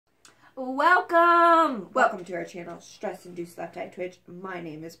Welcome to our channel, Stress Induced Left Eye Twitch. My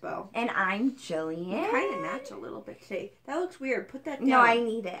name is Bo. And I'm Jillian. We kind of match a little bit today. That looks weird. Put that down. No, I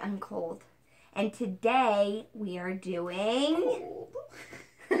need it. I'm cold. And today we are doing... Cold.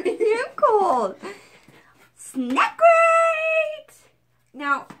 I'm cold. Snack Crate!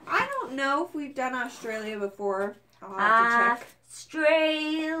 Now, I don't know if we've done Australia before. I'll have to check.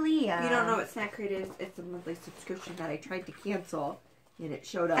 Australia. If you don't know what Snack Crate is, it's a monthly subscription that I tried to cancel. And it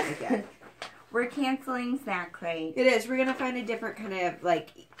showed up again. We're canceling Snack Crate. It is. We're going to find a different kind of, like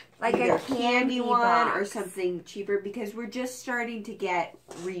a candy one box. Or something cheaper because we're just starting to get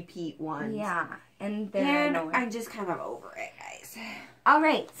repeat ones. Yeah. And I'm just kind of over it, guys. All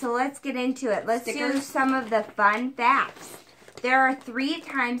right. So let's get into it. Let's do some of the fun facts. There are 3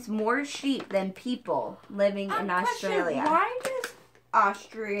 times more sheep than people living in Australia. Why does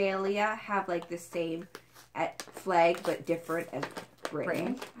Australia have like the same flag but different as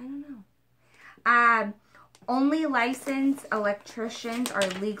Britain? I don't know. Only licensed electricians are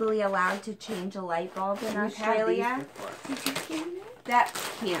legally allowed to change a light bulb in Australia. That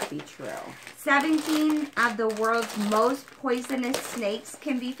can't be true. 17 of the world's most poisonous snakes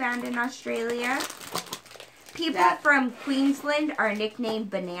can be found in Australia. People from Queensland are nicknamed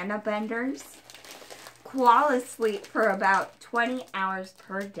banana benders. Koalas sleep for about 20 hours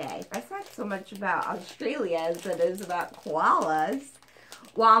per day. That's not so much about Australia as it is about koalas.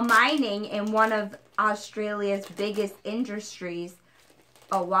 While mining in one of Australia's biggest industries,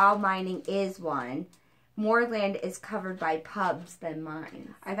 while mining is one, more land is covered by pubs than mines.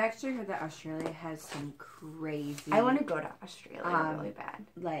 I've actually heard that Australia has some crazy... I want to go to Australia really bad.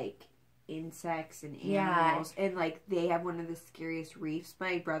 Like insects and animals. Yeah. And like they have one of the scariest reefs.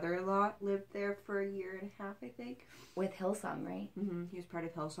 My brother-in-law lived there for a year and a half, I think. With Hillsong, right? Mm-hmm. He was part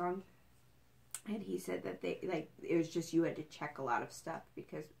of Hillsong. And he said that it was just you had to check a lot of stuff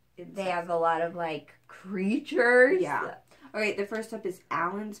because they have a lot of like creatures. Yeah. All right, the first up is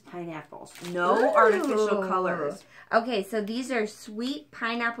Allen's pineapples. No artificial colors. Okay, so these are sweet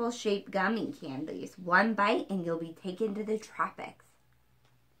pineapple-shaped gummy candies. One bite and you'll be taken to the tropics.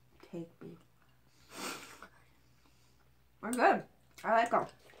 Take me. We're good. I like them.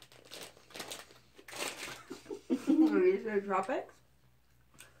 These are tropics.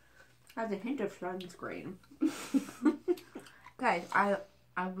 Has a hint of sunscreen. Guys, I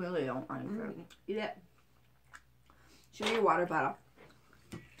really don't like it. Eat it. Show me your water bottle.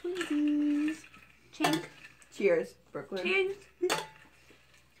 Twinkies. Chink. Cheers, Brooklyn. Cheers.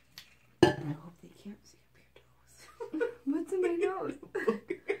 I hope they can't see up your nose. What's in my nose?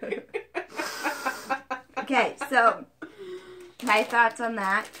 Okay, so my thoughts on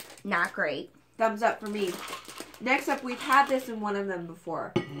that, not great. Thumbs up for me. Next up, we've had this in one of them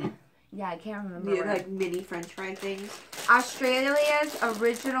before. Yeah, I can't remember. The, like mini French fry things. Australia's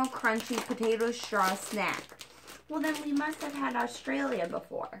original crunchy potato straw snack. Well, then we must have had Australia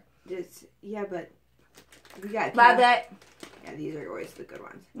before. Yeah, but we got... Love it. Yeah, these are always the good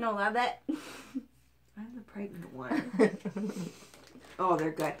ones. No, love it. I'm the pregnant one. Oh,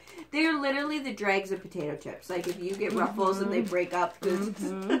 they're good. They're literally the dregs of potato chips. Like, if you get ruffles and they break up...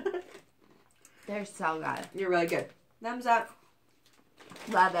 They're so good. You're really good. Thumbs up.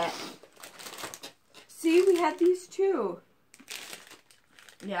 Love it. See, we had these too.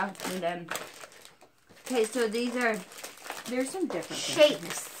 Yeah, we did. Okay, so these are... There's some different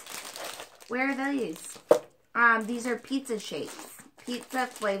shakes. Where are these? These are pizza shakes. Pizza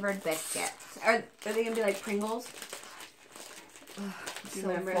flavored biscuits. Are they going to be like Pringles?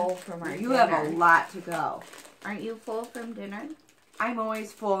 So full from our dinner. You have a lot to go. Aren't you full from dinner? I'm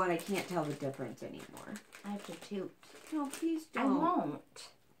always full and I can't tell the difference anymore. I have to toot. No, please don't. I won't.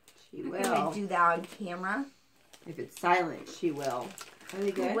 She will. I'm going to do that on camera. If it's silent, she will. Are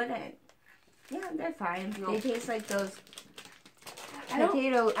they good? Who wouldn't? Yeah, they're fine. No. They taste like those I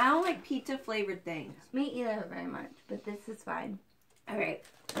don't like pizza flavored things. Me either very much, but this is fine. Alright.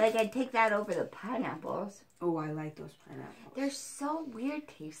 Like, I'd take that over the pineapples. Oh, I like those pineapples. They're so weird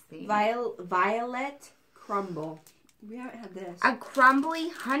tasting. Violet crumble. We haven't had this. A crumbly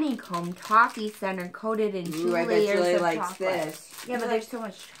honeycomb toffee center coated in 2 layers of chocolate. This. Yeah, but there's so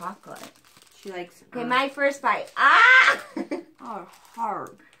much chocolate. She likes... Okay, my first bite. Ah! Oh,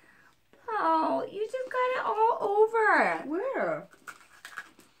 hard. Oh, you just got it all over. Where?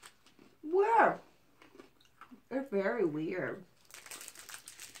 Where? They're very weird.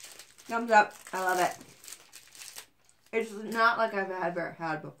 Thumbs up. I love it. It's not like I've ever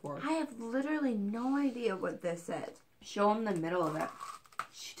had before. I have literally no idea what this is. Show them the middle of it.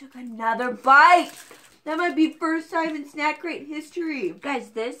 She took another bite. That might be first time in Snack Crate history.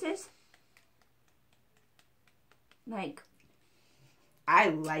 Guys, this is like... I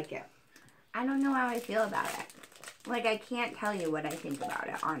like it. I don't know how I feel about it. Like, I can't tell you what I think about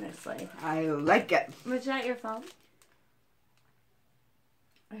it, honestly. I like it. Was that your phone?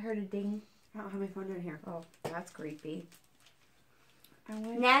 I heard a ding. I don't have my phone down here. Oh, that's creepy.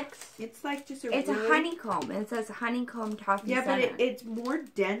 Next. It's like just It's a honeycomb. It says honeycomb toffee Yeah, center. but it's more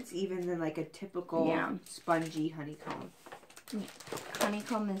dense even than like a typical spongy honeycomb.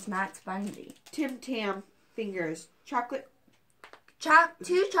 Honeycomb is not spongy. Tim Tam fingers. Chocolate.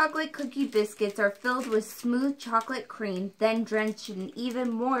 2 chocolate cookie biscuits are filled with smooth chocolate cream, then drenched in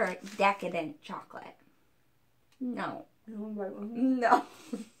even more decadent chocolate. No. No.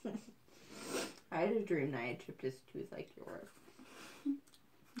 I had a dream that I had chipped his tooth like yours.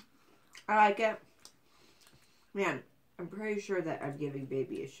 I like it. Man, I'm pretty sure that I'm giving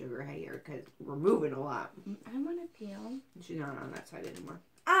baby a sugar here because we're moving a lot. I want to peel. She's not on that side anymore.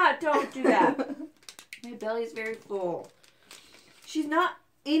 Ah, don't do that. My belly's very full. She's not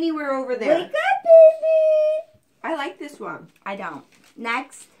anywhere over there. Wake up, baby! I like this one. I don't.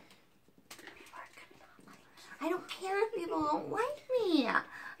 Next. I don't care if people don't like me. I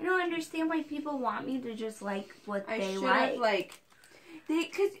don't understand why people want me to just like what they like.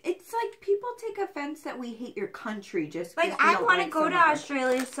 Because it's like people take offense that we hate your country just like I want to go to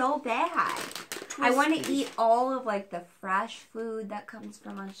Australia so bad. I want to eat all of like the fresh food that comes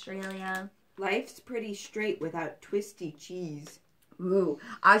from Australia. Life's pretty straight without twisty cheese. Ooh,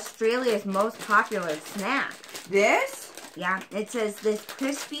 Australia's most popular snack. This? Yeah, it says this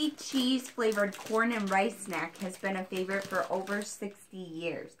crispy cheese-flavored corn and rice snack has been a favorite for over 60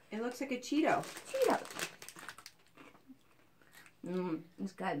 years. It looks like a Cheeto. Cheeto.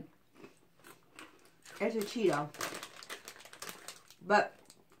 It's good. It's a Cheeto. But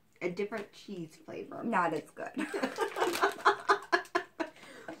a different cheese flavor. Not as good.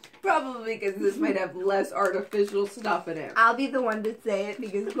 Probably because this might have less artificial stuff in it. I'll be the one to say it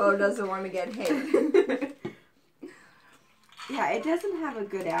because Bo doesn't want to get hit. Yeah, it doesn't have a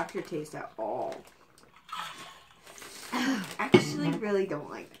good aftertaste at all. Actually, really don't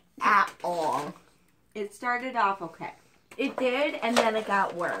like it. At all. It started off okay. It did, and then it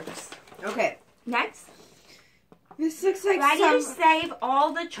got worse. Okay. Next. This looks like Why do you save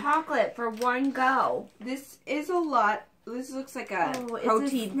all the chocolate for one go? This is a lot. This looks like a protein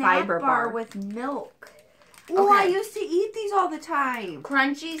it's a snack fiber bar bar. with milk. Oh, I used to eat these all the time.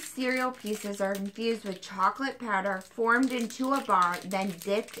 Crunchy cereal pieces are infused with chocolate powder, formed into a bar, then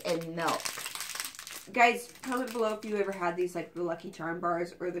dipped in milk. Guys, comment below if you ever had these, like the Lucky Charm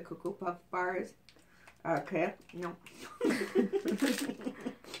bars or the Cocoa Puff bars. Okay. No.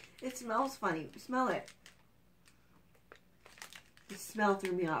 It smells funny. Smell it. The smell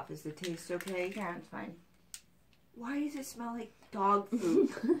threw me off. Is the taste okay? Yeah, it's fine. Why does it smell like dog food?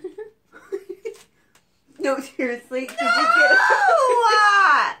 No, seriously. Did you get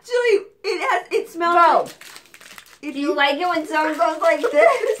Julie, it smells like... If you like it when someone goes like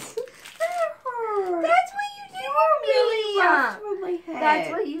this. That's what you did to me. Really my head. That's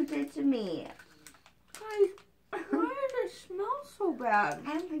what you did to me. Why does it smell so bad?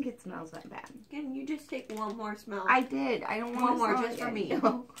 I don't think it smells that bad. Can you just take one more smell? I did. I don't want one more just for me.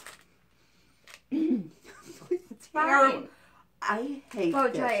 No. It's fine. I hate Go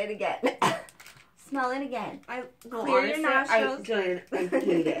this. try it again. Smell it again. Clear your nostrils. I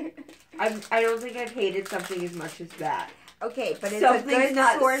hate it. I don't think I've hated something as much as that. Okay, but it's a good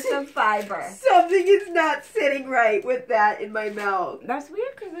source of fiber. Something is not sitting right with that in my mouth. That's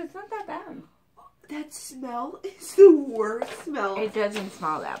weird because it's not that bad. That smell is the worst smell. It doesn't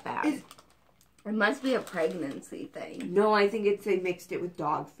smell that bad. It must be a pregnancy thing. No, I think they mixed it with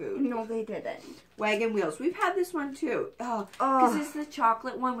dog food. No, they didn't. Wagon Wheels. We've had this one too. Oh, because it's the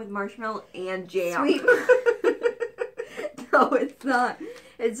chocolate one with marshmallow and jam. Sweet. No, it's not.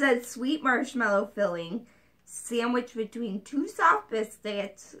 It says sweet marshmallow filling, sandwiched between 2 soft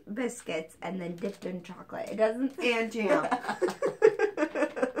biscuits, and then dipped in chocolate. It doesn't. And jam.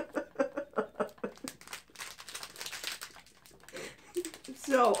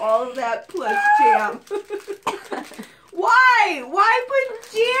 So all of that plus jam. Why? Why put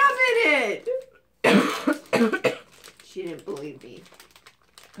jam in it? She didn't believe me.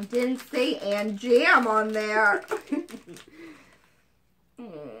 I didn't say and jam on there.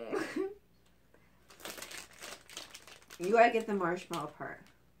 You gotta get the marshmallow part.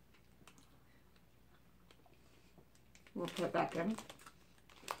 We'll put it back in.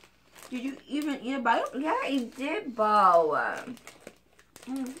 Did you even eat a bite? Yeah, I did, Bo.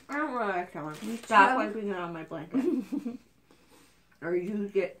 I don't really like that one. Stop wiping it on my blanket. Or you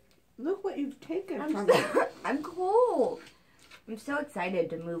get... Look what you've taken from me. I'm cold. I'm so excited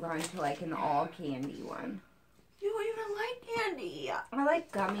to move on to like an all candy one. You don't even like candy. I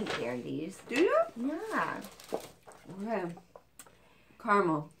like gummy candies. Do you? Yeah. Okay.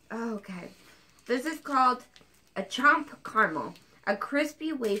 Caramel. Okay. This is called a chomp caramel. A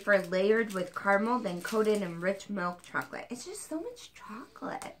crispy wafer layered with caramel, then coated in rich milk chocolate. It's just so much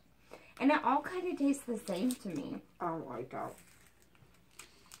chocolate. And it all kind of tastes the same to me. Oh my god.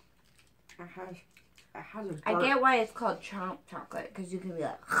 It has a burn. I get why it's called chomp chocolate, because you can be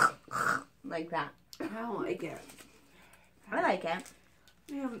like that. I don't like it. I like it.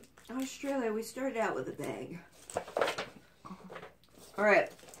 Man, Australia, we started out with a bang.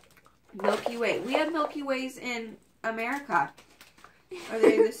 Alright. Milky Way. We have Milky Ways in America. Are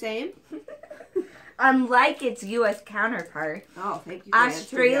they the same? Unlike its U.S. counterpart, Oh, thank you.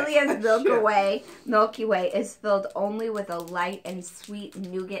 Australia's Milky Way is filled only with a light and sweet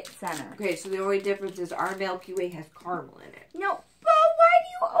nougat center. Okay, so the only difference is our Milky Way has caramel in it. No, but why do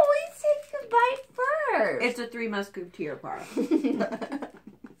you always take the bite first? It's a Three Musketeer bar.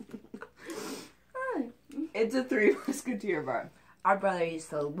 It's a Three Musketeer bar. Our brother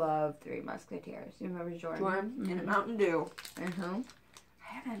used to love Three Musketeers. You remember Jordan? Jordan and a Mountain Dew. Uh-huh.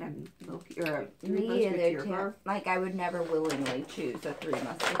 I haven't had a Milky or a Three Me Musketeer either, bar. too. Like, I would never willingly choose a Three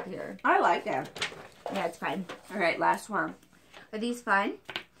Musketeer. I like that. Yeah, it's fine. Alright, last one. Are these fun?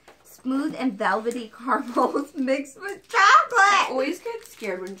 Smooth and velvety caramels mixed with I chocolate! always get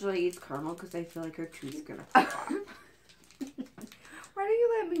scared when Julie eats caramel because I feel like her tooth's gonna fall off. Why do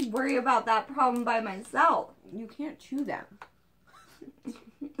you let me worry about that problem by myself? You can't chew them.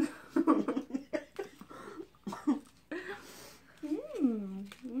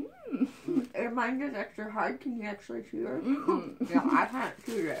 If mine gets extra hard, can you actually chew it? Yeah, I can't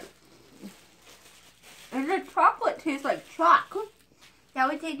chew it. And the chocolate tastes like chalk. That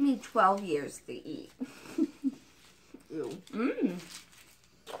would take me 12 years to eat. Ew.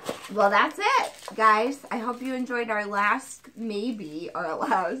 Well, that's it, guys. I hope you enjoyed our last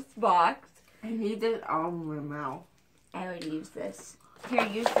box. I need this all in my mouth. I would use this. Here,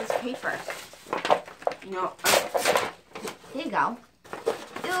 use this paper. No. Here you go.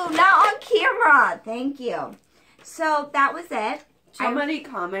 Ew, not on camera. Thank you. So, that was it. Somebody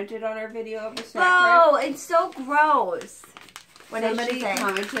commented on our video of the snack Oh, it's so gross. What did Somebody she say?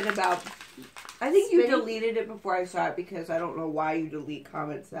 commented about... I think you Spitting? deleted it before I saw it because I don't know why you delete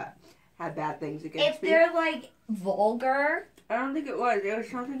comments that had bad things against If me. they're, like, vulgar. I don't think it was. It was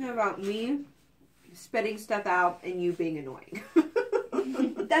something about me spitting stuff out and you being annoying.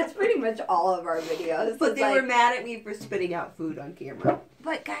 That's pretty much all of our videos. But they were mad at me for spitting out food on camera.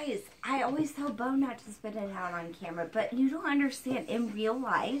 But guys, I always tell Bo not to spit it out on camera. But you don't understand. In real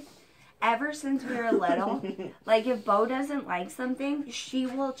life, ever since we were little, like if Bo doesn't like something, she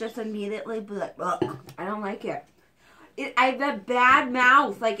will just immediately be like, ugh. I don't like it. I have a bad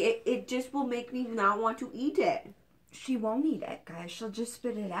mouth. Like, it just will make me not want to eat it. She won't eat it, guys. She'll just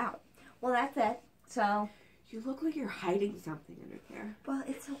spit it out. Well, that's it. So. You look like you're hiding something under there. Well,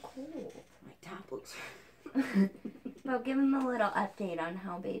 it's so cold. My top looks... Well, give him a little update on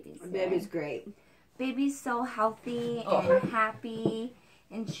how baby's doing. Baby's great. Baby's so healthy and happy,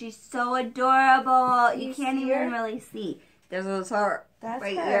 and she's so adorable. You can't even really see. This is her. That's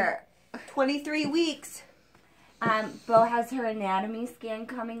right her. here. 23 weeks. Bo has her anatomy scan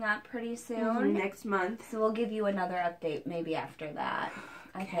coming up pretty soon. Next month. So we'll give you another update maybe after that.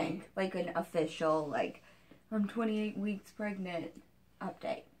 I think. Like an official, like, I'm 28 weeks pregnant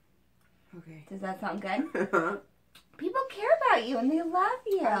update. Okay. Does that sound good? People care about you and they love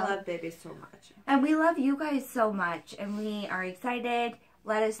you. I love babies so much. And we love you guys so much. And we are excited.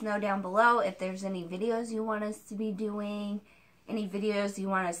 Let us know down below if there's any videos you want us to be doing. Any videos you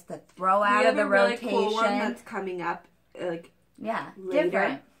want us to throw out of the rotation. We have a really cool one that's coming up. Like, yeah, later.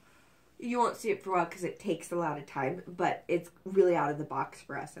 different. You won't see it for a while because it takes a lot of time. But it's really out of the box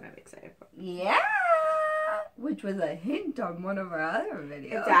for us and I'm excited for it. Yeah. Which was a hint on one of our other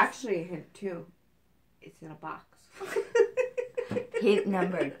videos. It's actually a hint too. It's in a box. Hint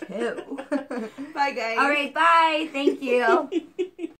number 2. Bye guys. All right, bye. Thank you.